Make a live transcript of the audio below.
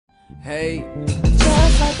Hey,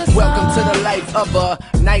 welcome to the life of a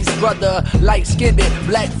nice brother, light-skinned,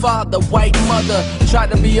 black father, white mother. Tried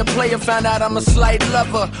to be a player, found out I'm a slight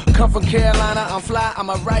lover. Come from Carolina, I'm fly, I'm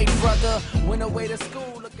a right brother. Went away to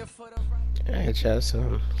school looking for the right. Alright, y'all, so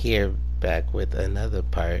I'm here back with another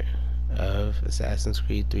part of Assassin's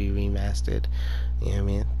Creed 3 Remastered. You know what I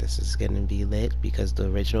mean? This is gonna be lit because the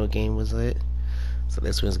original game was lit. So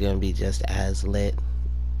this one's gonna be just as lit.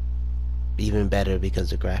 Even better because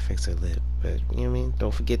the graphics are lit. But you know what I mean?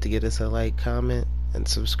 Don't forget to give us a like, comment, and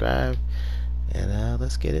subscribe. And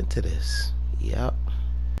let's get into this. Yup.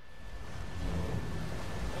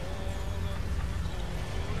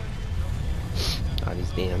 All these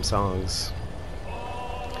damn songs.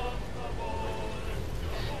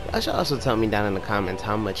 I should also tell me down in the comments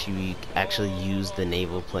how much you actually use the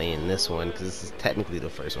naval plane in this one, because this is technically the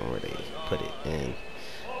first one where they put it in.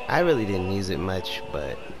 I really didn't use it much,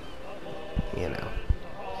 but you know,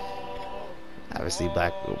 obviously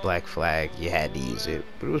Black Flag, you had to use it,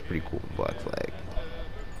 but it was pretty cool. Black Flag,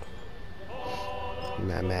 I'm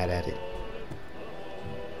not mad at it.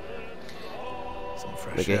 Some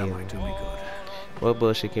fresh air might do me good. What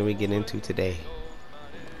bullshit can we get into today?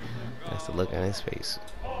 That's the look on his face.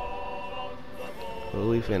 What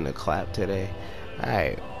we finna clap today?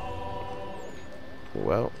 Alright.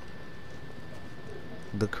 Well,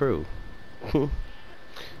 the crew.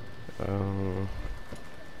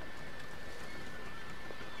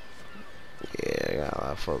 Yeah, I got a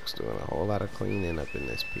lot of folks doing a whole lot of cleaning up in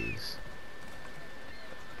this piece.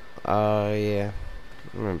 Oh yeah,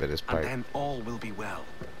 remember this part. And then all will be well.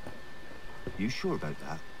 You sure about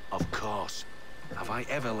that? Of course. Have I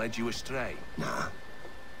ever led you astray? Nah.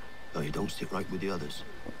 No, you don't stick right with the others.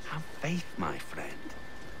 Have faith, my friend.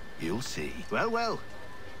 You'll see. Well, well.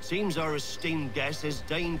 Seems our esteemed guest has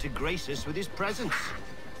deigned to grace us with his presence.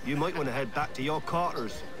 You might want to head back to your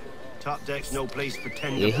quarters. Top deck's no place for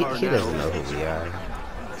tender Yeah, he parnells. doesn't know who we are.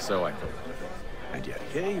 So I thought. And yet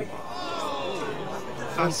here you are.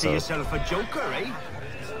 Fancy yourself a joker, eh?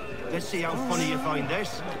 Let's see how funny you find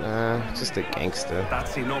this. Just a gangster.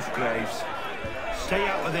 That's enough, Graves. Stay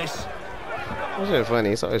out of this. What's really funny?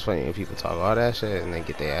 It's always funny when people talk all that shit and then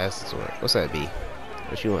get their asses wet. What's that, B?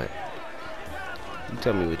 What you want? You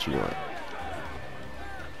tell me what you want.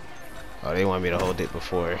 Oh, they want me to hold it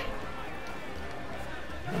before.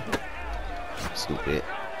 Stupid.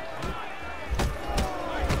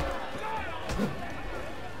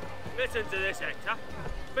 Listen to this, Hector.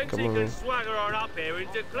 Thinks Come he on. can swagger on up here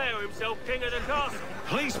and declare himself king of the castle.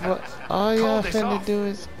 Please, What fellas, all y'all call this finna off. do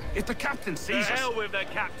is... If the captain To sees us... hell with the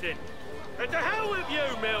captain. And to hell with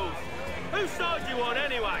you, Mills. Whose side you on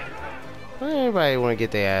anyway? Why everybody wanna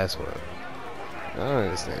get their ass whooped? I don't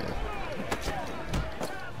understand.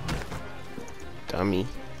 Dummy.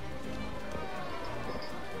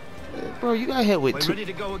 Bro, you got hit with We're two... ready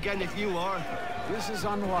to go again if you are. This is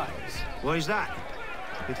unwise. Why's that?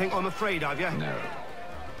 You think I'm afraid of you? No.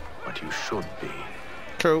 But you should be.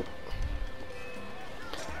 True.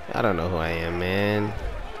 I don't know who I am, man.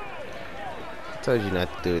 I told you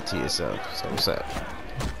not to do it to yourself. So what's up?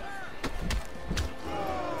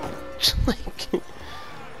 Like,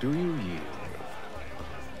 Do you yield?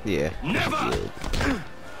 yeah. Never! Good.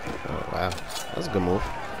 Oh wow, that's a good move.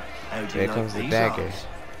 How do you Here like comes the these dagger. odds?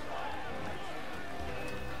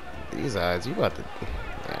 These odds, you about to...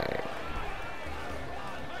 Alright.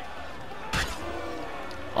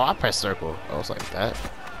 Oh, I pressed circle. I was like that.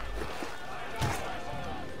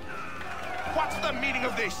 What's the meaning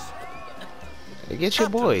of this? Hey, get your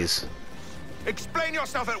boys. Explain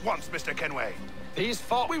yourself at once, Mr. Kenway. His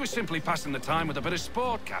fault. We were simply passing the time with a bit of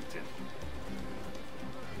sport, Captain.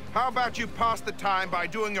 How about you pass the time by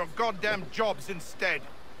doing your goddamn jobs instead?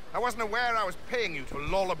 I wasn't aware I was paying you to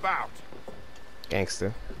loll about.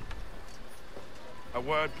 Gangster. A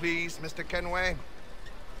word, please, Mr. Kenway.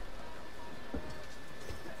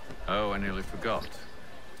 Oh, I nearly forgot.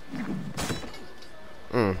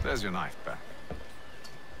 There's your knife back.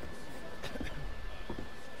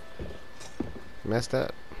 Messed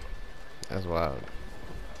up. That's wild.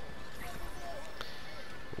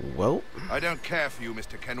 Well, I don't care for you,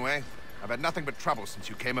 Mr. Kenway. I've had nothing but trouble since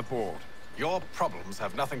you came aboard. Your problems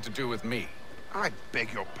have nothing to do with me. I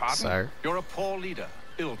beg your pardon? sir. You're a poor leader,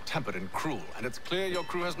 ill-tempered and cruel, and it's clear your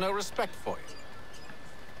crew has no respect for you.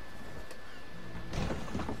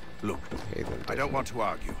 Look, Hate them I don't want to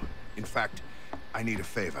argue. In fact, I need a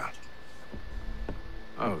favor.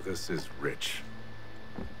 Oh, this is rich.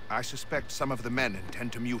 I suspect some of the men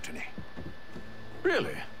intend to mutiny.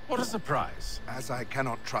 Really? What a surprise. As I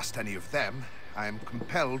cannot trust any of them, I am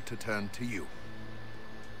compelled to turn to you.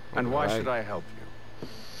 And why Right. should I help you?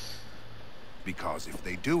 Because if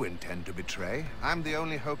they do intend to betray, I'm the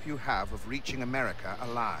only hope you have of reaching America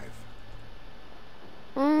alive.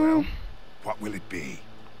 Well, what will it be?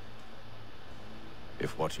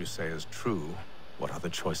 If what you say is true, what other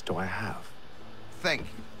choice do I have? Think.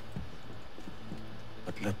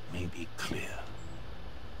 But let me be clear.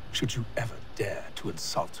 Should you ever dare to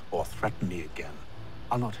insult or threaten me again,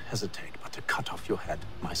 I'll not hesitate but to cut off your head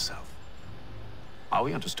myself. Are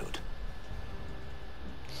we understood?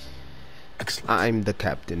 Excellent. I'm the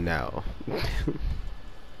captain now.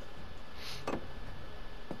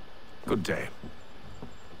 Good day.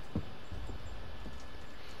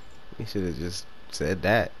 You should have just said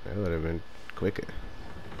that. That would have been quicker.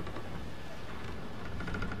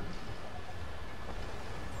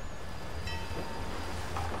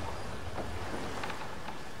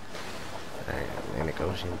 Alright, Atlantic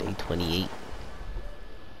Ocean, day 28.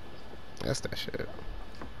 That's that shit.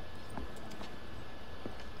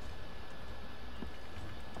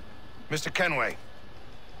 Mr. Kenway.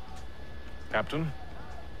 Captain?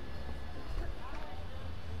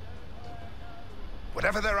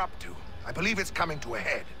 Whatever they're up to, I believe it's coming to a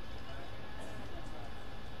head.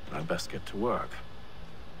 I'd best get to work.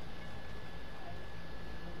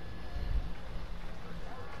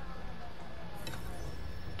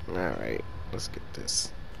 Alright, let's get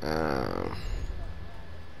this.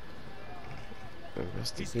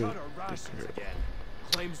 Investigate the crew.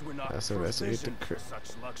 Let's investigate the crew.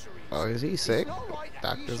 Oh, is he sick?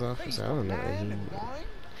 Doctor's office? I don't know.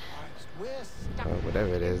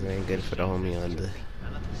 Whatever it is, it ain't good for the homie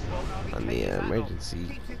on the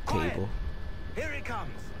emergency table. Here it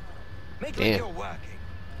comes. Make Damn. like you're working.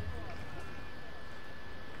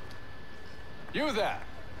 You there!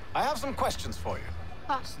 I have some questions for you.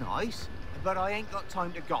 That's nice, but I ain't got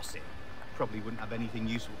time to gossip. Probably wouldn't have anything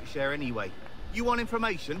useful to share anyway. You want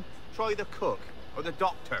information? Try the cook or the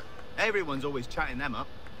doctor. Everyone's always chatting them up.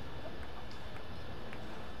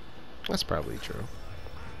 That's probably true.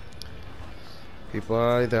 People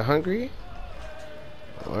are either hungry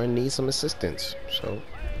or need some assistance, so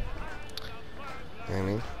I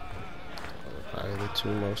mean, probably the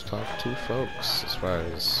two most talked to folks as far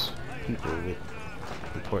as people with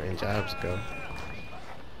important jobs go.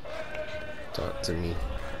 Talk to me.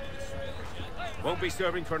 Won't be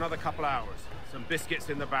serving for another couple hours. Some biscuits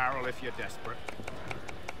in the barrel if you're desperate.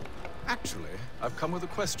 Actually, I've come with a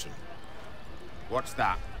question. What's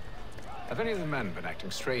that? Have any of the men been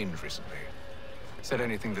acting strange recently? Said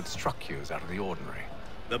anything that struck you as out of the ordinary?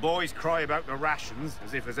 The boys cry about the rations,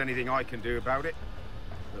 as if there's anything I can do about it.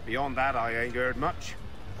 But beyond that, I ain't heard much.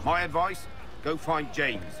 My advice, go find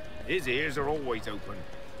James. His ears are always open.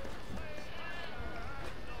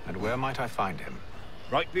 And where might I find him?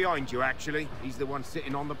 Right behind you, actually. He's the one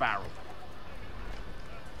sitting on the barrel.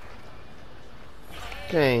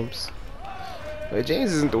 James. Wait,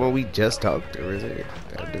 James isn't the one we just talked to, is it?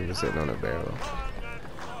 That dude was sitting on a barrel.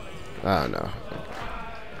 I don't know.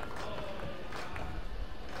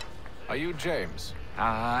 Are you James?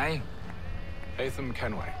 Aye. Hatham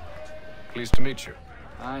Kenway. Pleased to meet you.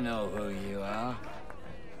 I know who you are.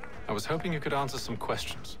 I was hoping you could answer some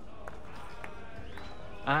questions.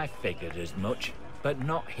 I figured as much, but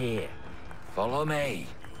not here. Follow me.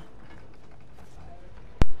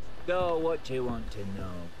 So, what do you want to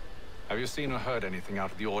know? Have you seen or heard anything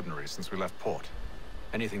out of the ordinary since we left port?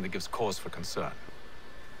 Anything that gives cause for concern?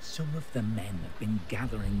 Some of the men have been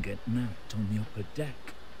gathering at night on the upper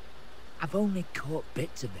deck. I've only caught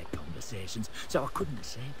bits of their conversations, so I couldn't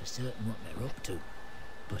say for certain what they're up to.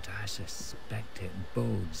 But I suspect it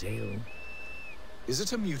bodes ill. Is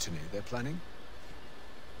it a mutiny they're planning?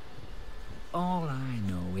 All I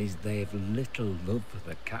know is they've little love for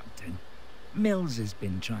the captain. Mills has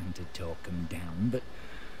been trying to talk 'em down, but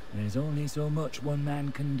there's only so much one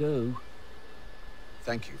man can do.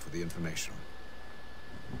 Thank you for the information.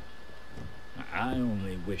 I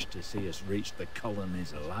only wish to see us reach the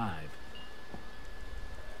colonies alive.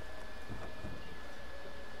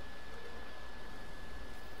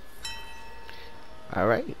 All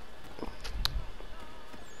right.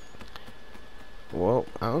 Well,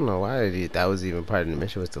 I don't know why that was even part of the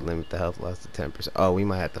mission, was to limit the health loss to 10%. Oh, we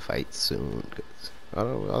might have to fight soon.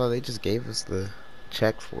 Although they just gave us the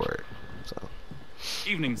check for it, so.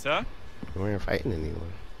 Evening, sir. We weren't fighting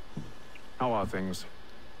anyone. How are things?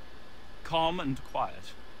 Calm and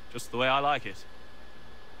quiet. Just the way I like it.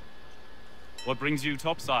 What brings you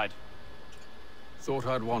topside? Thought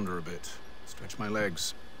I'd wander a bit. Stretch my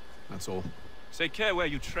legs. That's all. Take care where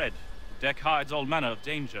you tread. The deck hides all manner of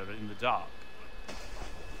danger in the dark.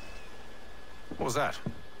 What was that?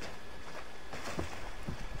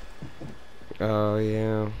 Oh,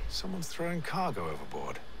 yeah. Someone's throwing cargo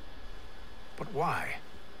overboard. But why?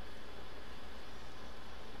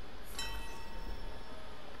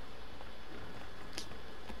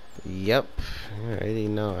 Yep, I already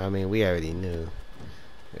know. I mean, we already knew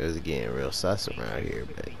it was getting real sus around here,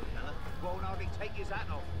 but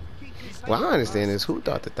what I don't understand is who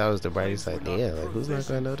thought that that was the brightest idea? Like, who's not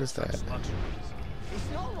gonna notice that? It's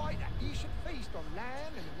not right that you should feast on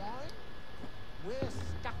lamb and wine. We're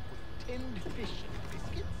stuck with tinned fish and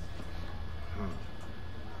biscuits.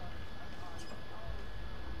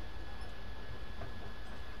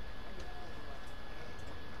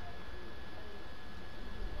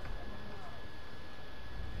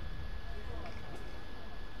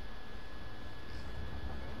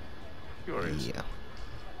 Curious. Yeah,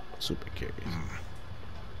 super curious.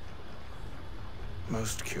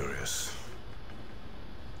 Most curious.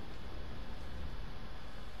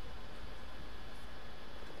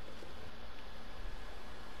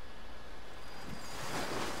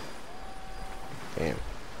 Damn.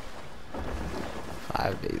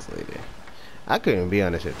 5 days later. I couldn't be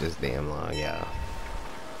on the ship this damn long, y'all.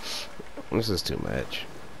 This is too much.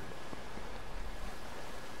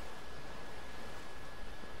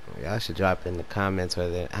 Y'all should drop in the comments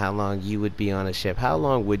whether how long you would be on a ship. How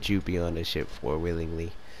long would you be on a ship for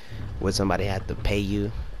willingly? Would somebody have to pay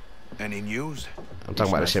you? Any news? I'm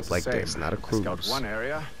talking about a ship like this, not a cruise. Scout one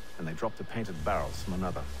area, and they drop the painted barrels from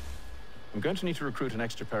another. I'm going to need to recruit an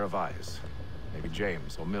extra pair of eyes. Maybe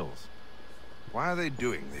James or Mills. Why are they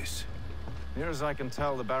doing this? Near as I can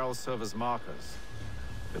tell, the barrels serve as markers.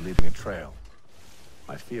 They're leaving a trail.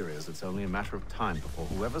 My fear is it's only a matter of time before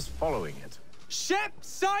whoever's following it. Ship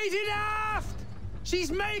sighted aft! She's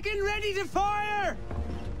making ready to fire!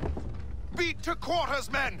 Beat to quarters,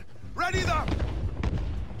 men! Ready the...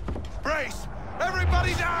 Brace!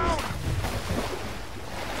 Everybody down!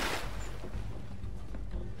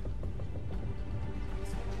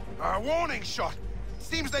 A warning shot!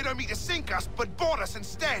 Seems they don't mean to sink us, but board us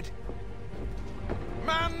instead!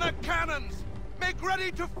 Man the cannons! Make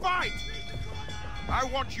ready to fight! I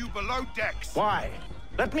want you below decks. Why?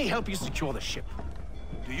 Let me help you secure the ship.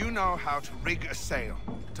 Do you know how to rig a sail?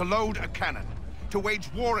 To load a cannon? To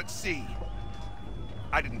wage war at sea?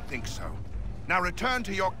 I didn't think so. Now return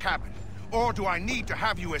to your cabin, or do I need to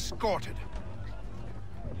have you escorted?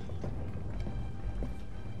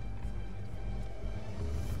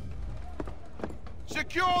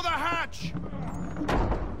 Secure the hatch!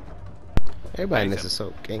 Everybody in this is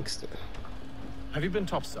so gangster. Have you been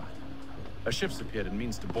topside? A ship's appeared and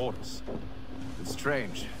means to board us. It's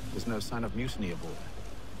strange. There's no sign of mutiny aboard.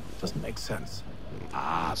 Doesn't make sense.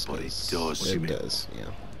 Ah, but it does. It does, yeah.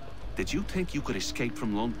 Did you think you could escape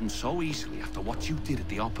from London so easily after what you did at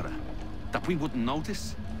the opera? That we wouldn't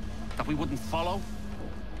notice? That we wouldn't follow?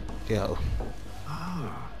 Yo.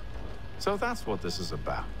 Ah. So that's what this is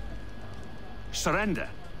about. Surrender,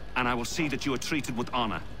 and I will see that you are treated with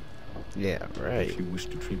honor. Yeah, right. If you wish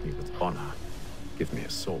to treat me with honor, give me a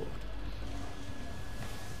sword.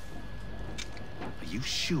 Are you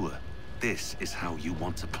sure this is how you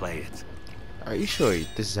want to play it? Are you sure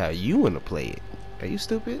this is how you want to play it? Are you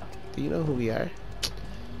stupid? Do you know who we are?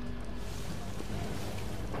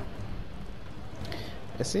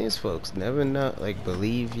 It seems folks never know, like,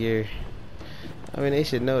 believe your... I mean, they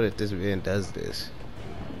should know that this man does this.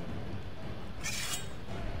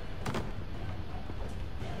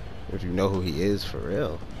 If you know who he is for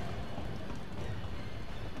real.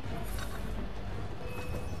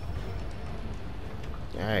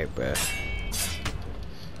 Alright, bruh.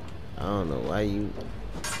 I don't know why you...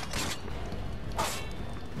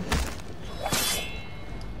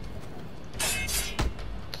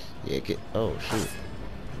 Yeah, get... Oh, shoot.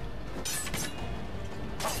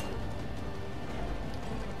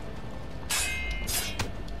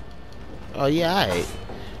 Oh, yeah,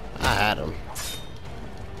 I had him.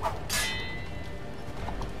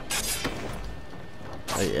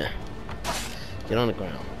 Oh, yeah. Get on the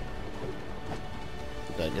ground.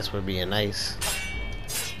 I guess we're being nice.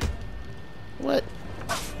 What?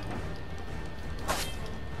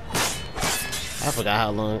 I forgot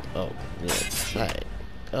how long. Oh, yeah. Alright.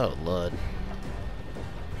 Oh, Lord.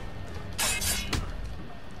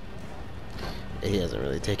 He hasn't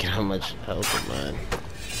really taken how much health of mine.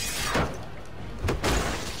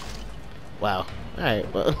 Wow.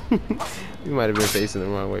 Alright, well. We might have been facing the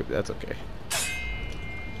wrong way, but that's okay.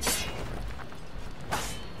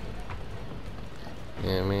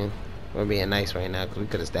 Yeah, man. We're being nice right now because we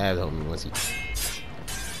could have stabbed homie once he.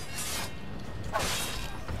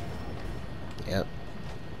 Yep.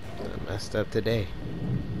 I messed up today.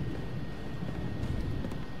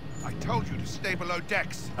 I told you to stay below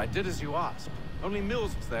decks. I did as you asked. Only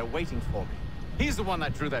Mills was there waiting for me. He's the one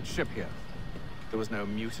that drew that ship here. There was no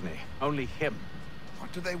mutiny. Only him.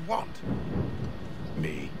 What do they want?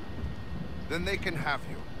 Me. Then they can have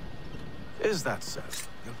you. Is that so?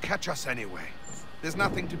 You'll catch us anyway. There's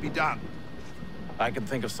nothing to be done. I can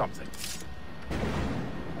think of something.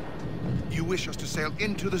 You wish us to sail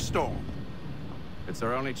into the storm? It's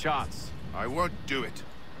our only chance. I won't do it.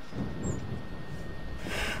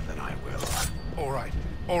 Then I will. All right.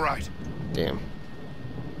 All right. Damn.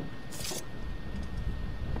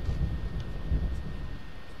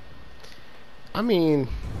 I mean,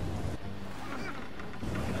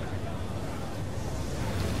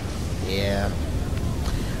 yeah.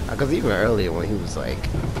 Because even earlier when he was like,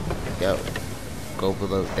 yo, go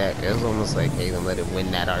below deck, it was almost like, hey, don't let him win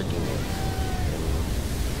that argument.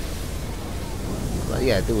 All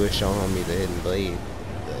you gotta do is show homie the hidden blade.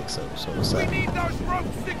 Like, so what's up? We need those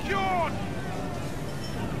ropes secured!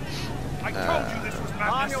 I told you this was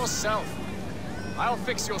madness. Arm yourself. I'll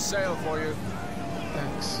fix your sail for you.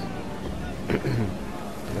 Thanks.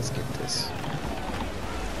 Let's get this.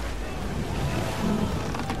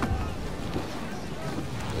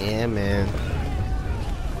 Yeah, man.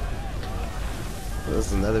 This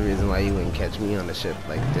is another reason why you wouldn't catch me on a ship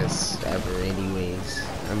like this ever anyways.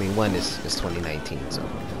 I mean, one is 2019, so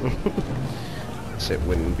ship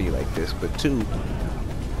wouldn't be like this, but two,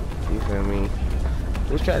 you feel me?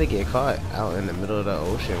 Who's trying to get caught out in the middle of the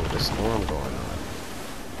ocean with a storm going on?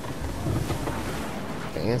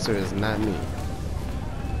 The answer is not me.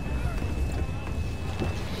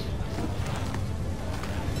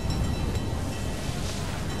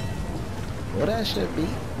 What that should be?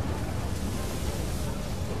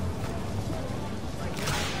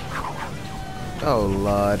 Oh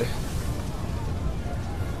Lord.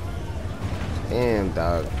 Damn,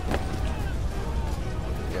 dog.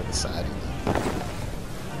 The other side.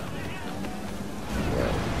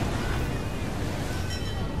 Yeah.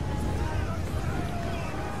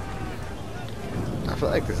 I feel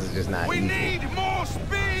like this is just not easy. We need more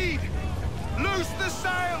speed! Loose the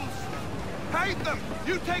sails! Hate them!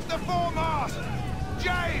 You take the foremast!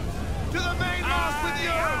 James! To the mainmast with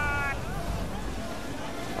you!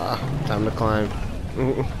 Ah, time to climb.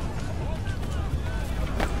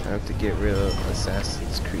 I have to get rid of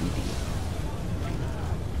Assassin's Creed.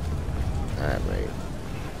 Alright, right.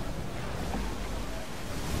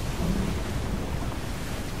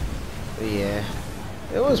 But yeah,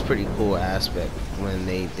 it was pretty cool aspect when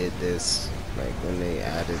they did this. Like when they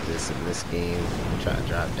added this in this game. I'm trying to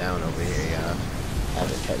drop down over here, y'all.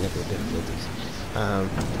 Having technical difficulties.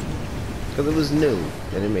 Because it was new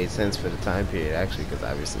and it made sense for the time period actually, because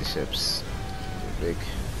obviously ships are a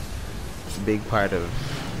big part of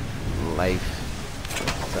life.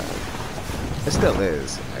 It still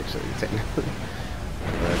is actually technically.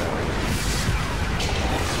 But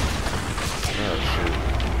oh shoot.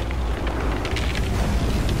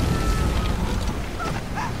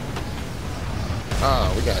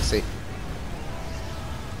 Oh, we gotta see.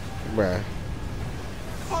 Bruh.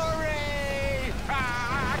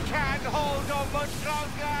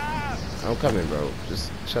 I'm coming, bro.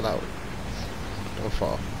 Just chill out. Don't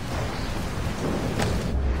fall.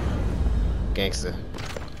 Gangster.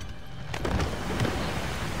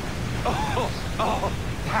 Oh,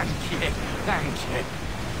 thank you.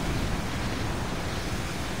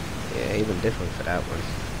 Yeah, even different for that one.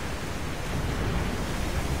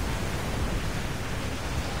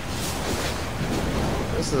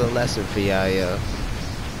 This is a lesson for y'all.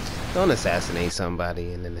 Don't assassinate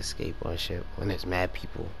somebody and then escape on ship when there's mad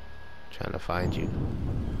people trying to find you.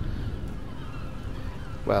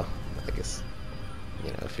 Well, I guess,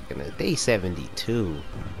 you know, if you're gonna... Day 72.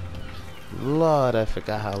 Lord, I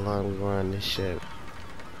forgot how long we were on this ship.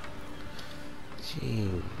 Gee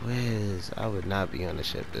whiz. I would not be on the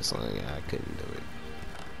ship this long. I couldn't do it.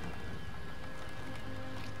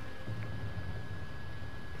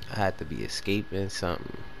 I had to be escaping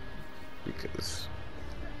something. Because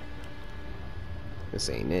this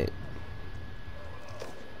ain't it.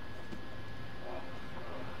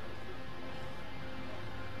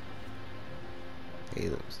 He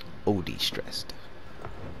was OD stressed.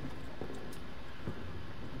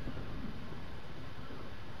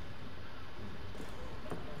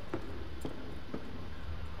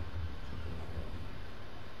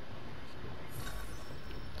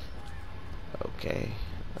 Okay.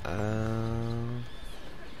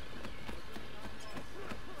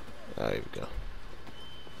 There we go.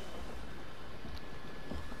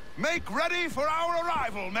 Make ready for our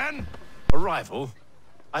arrival, men! Arrival?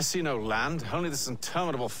 I see no land, only this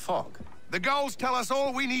interminable fog. The gulls tell us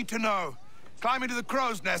all we need to know. Climb into the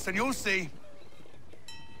crow's nest and you'll see.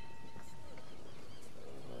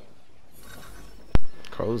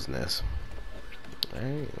 Crow's nest.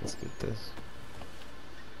 Alright, let's get this.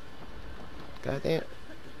 Goddamn.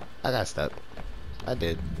 I got stuck. I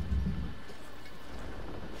did.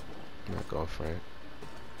 I'm not going for it.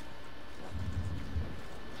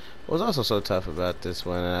 What was also so tough about this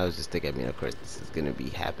one, and I was just thinking, I mean, of course, this is going to be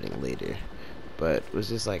happening later, but it was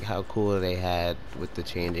just like how cool they had with the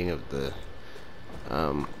changing of the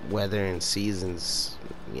weather and seasons,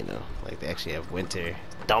 you know, like they actually have winter.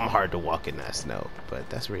 Dumb hard to walk in that snow, but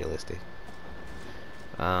that's realistic.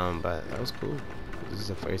 But that was cool. This is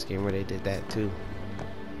the first game where they did that too.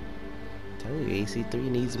 Tell you, AC3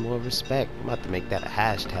 needs more respect. I'm about to make that a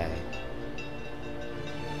hashtag.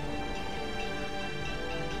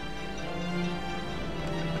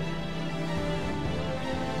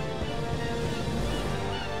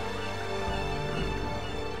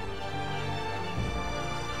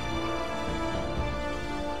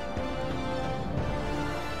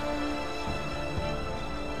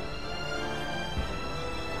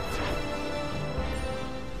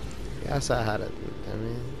 I saw how to, I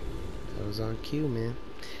mean, that was on cue, man.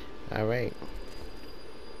 Alright.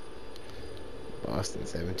 Boston,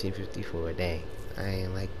 1754. Dang. I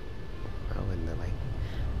wouldn't have liked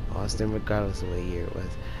Boston regardless of what year it was.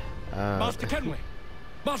 Master Kenway!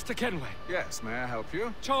 Master Kenway! Yes, may I help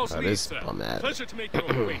you? Charles Lee, sir. Bumad. Pleasure to make your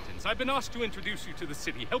acquaintance. I've been asked to introduce you to the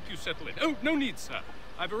city, help you settle in. Oh, no need, sir.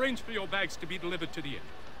 I've arranged for your bags to be delivered to the inn.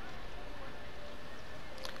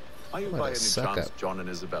 Are you by any chance John and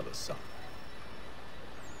Isabella's son?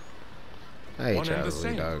 Hey, One and the Charles Lee,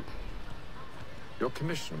 same. dog. Your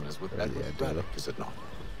commission is with Yeah, Edward Braddock, is it not?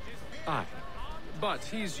 Aye. But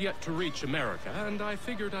he's yet to reach America, and I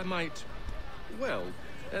figured I might... Well,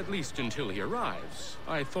 at least until he arrives.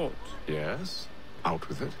 I thought... Yes? Out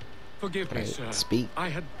with it. Forgive me, Hey, sir. speak. I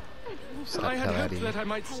had Stop hell outta hoped here. that I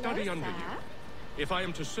might study under you. If I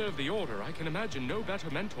am to serve the Order, I can imagine no better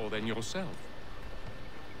mentor than yourself.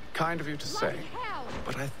 Kind of you to say,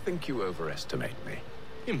 but I think you overestimate me.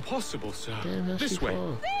 Impossible, sir. Damn, how's she This way.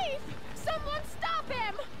 fall? Thief! Someone stop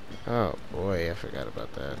him! Oh boy, I forgot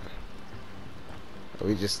about that.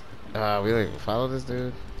 We just, we don't even follow this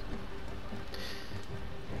dude.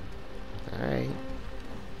 Alright.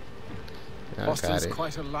 I got Boston's it.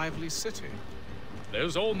 quite a lively city.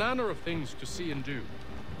 There's all manner of things to see and do.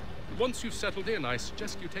 Once you've settled in, I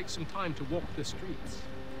suggest you take some time to walk the streets.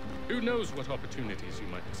 Who knows what opportunities you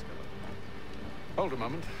might discover. Hold a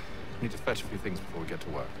moment. I need to fetch a few things before we get to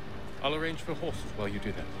work. I'll arrange for horses while you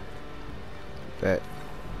do that. Bet.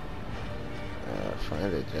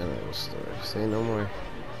 Find a general store. Say no more.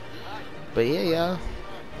 But yeah, y'all.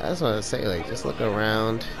 I just want to say, like, just look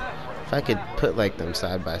around. If I could put, like, them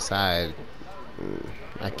side by side,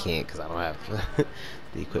 I can't because I don't have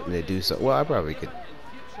the equipment to do so. Well, I probably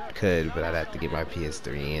could, but I'd have to get my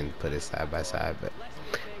PS3 and put it side by side. But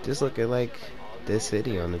just look at, like, this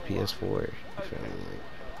city on the PS4. You feel me?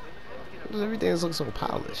 Like, everything just looks so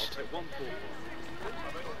polished.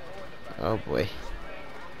 Oh boy.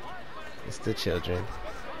 It's the children.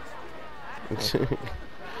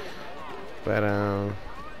 But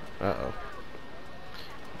uh-oh.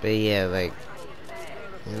 But yeah, like,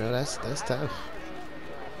 you know, that's tough.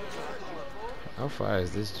 How far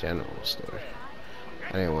is this general store?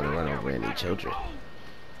 I didn't want to run over any children.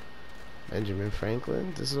 Benjamin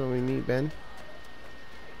Franklin? This is when we meet Ben?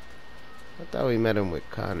 I thought we met him with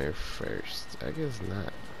Connor first. I guess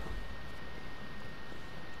not.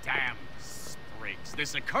 Damn sprigs.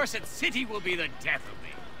 This accursed city will be the death of me.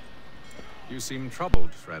 You seem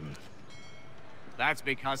troubled, friend. That's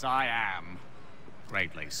because I am.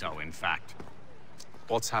 Greatly so, in fact.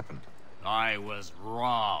 What's happened? I was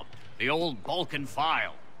robbed. The old Balkan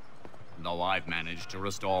file. Though I've managed to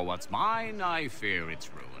restore what's mine, I fear it's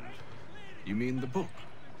ruined. You mean the book?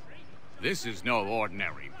 This is no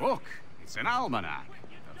ordinary book. It's an almanac.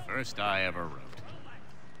 The first I ever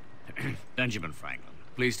wrote. Benjamin Franklin,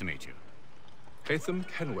 pleased to meet you. Hatham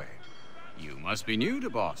Kenway. You must be new to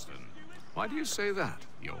Boston. Why do you say that?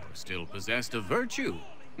 You're still possessed of virtue.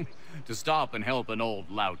 To stop and help an old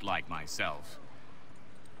lout like myself.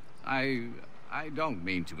 I don't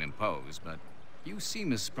mean to impose, but you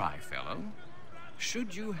seem a spry fellow.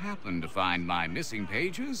 Should you happen to find my missing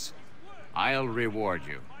pages, I'll reward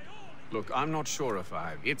you. Look, I'm not sure if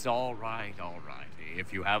I... It's all right, all right.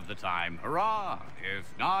 If you have the time, hurrah.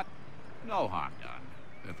 If not, no harm done.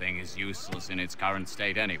 The thing is useless in its current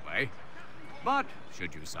state anyway. But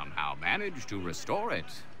should you somehow manage to restore it,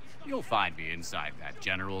 you'll find me inside that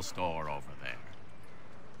general store over there.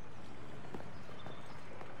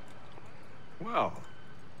 Well,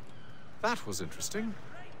 that was interesting.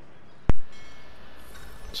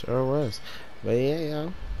 Sure was. But yeah,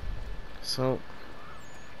 y'all. So,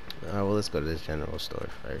 Well, let's go to the general store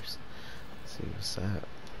first. See what's up.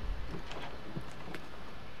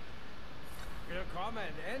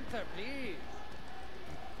 Willkommen, enter, please.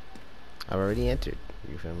 I've already entered.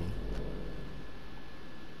 You feel me?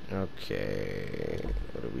 Okay.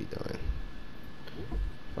 What are we doing?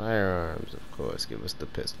 Firearms, of course. Give us the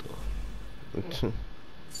pistol.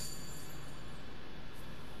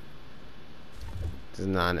 These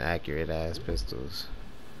non-accurate ass pistols.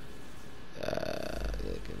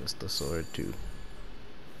 Yeah, give us the sword too.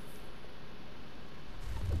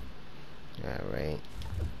 Alright.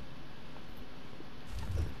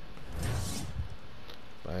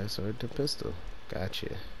 Fire sword to pistol.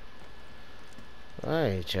 Gotcha.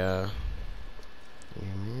 Alright, y'all.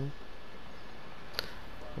 Yeah, man.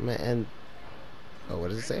 I'm gonna end. Oh, what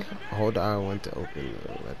does it say? Hold R1 to open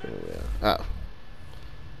the weapon wheel. Oh.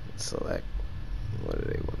 Select. What do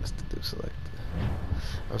they want us to do? Select.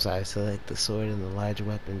 I'm sorry, select the sword in the large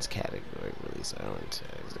weapons category. Release R1 to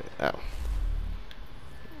exit. Oh.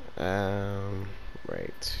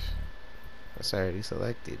 Right. That's already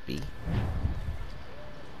selected. B.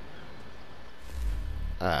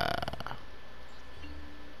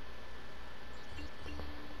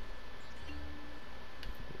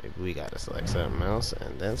 Maybe we gotta select something else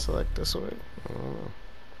and then select the sword. I don't know.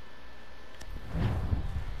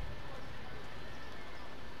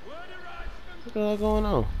 What's all going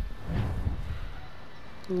on?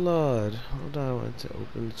 Lord, hold on. I want to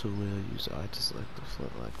open the tool wheel. Use R to select the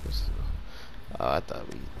flintlock pistol. Oh, I thought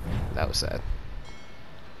that was sad.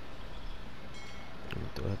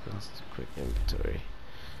 The weapons, quick inventory.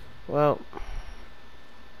 Well,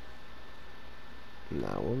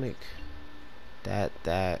 nah, we'll make that,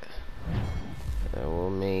 and we'll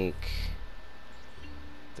make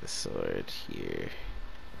the sword here.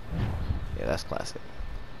 Yeah, that's classic.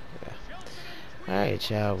 Yeah. Alright,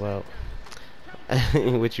 y'all. Well,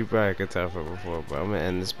 which you probably could tell from before, but I'm gonna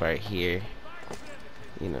end this part here.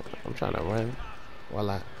 You know, I'm trying to run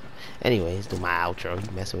while anyways, do my outro.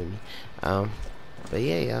 You messing with me. But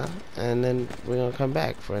yeah, y'all. And then we're gonna come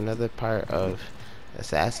back for another part of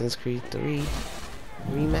Assassin's Creed 3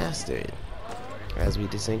 Remastered as we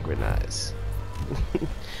desynchronize. I'm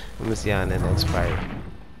gonna see y'all in the next part.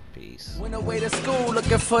 Peace. Went away to school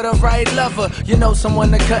looking for the right lover. You know,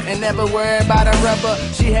 someone to cut and never worry about a rubber.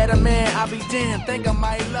 She had a man, I'll be damned, think I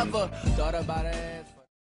might love her. Thought about it.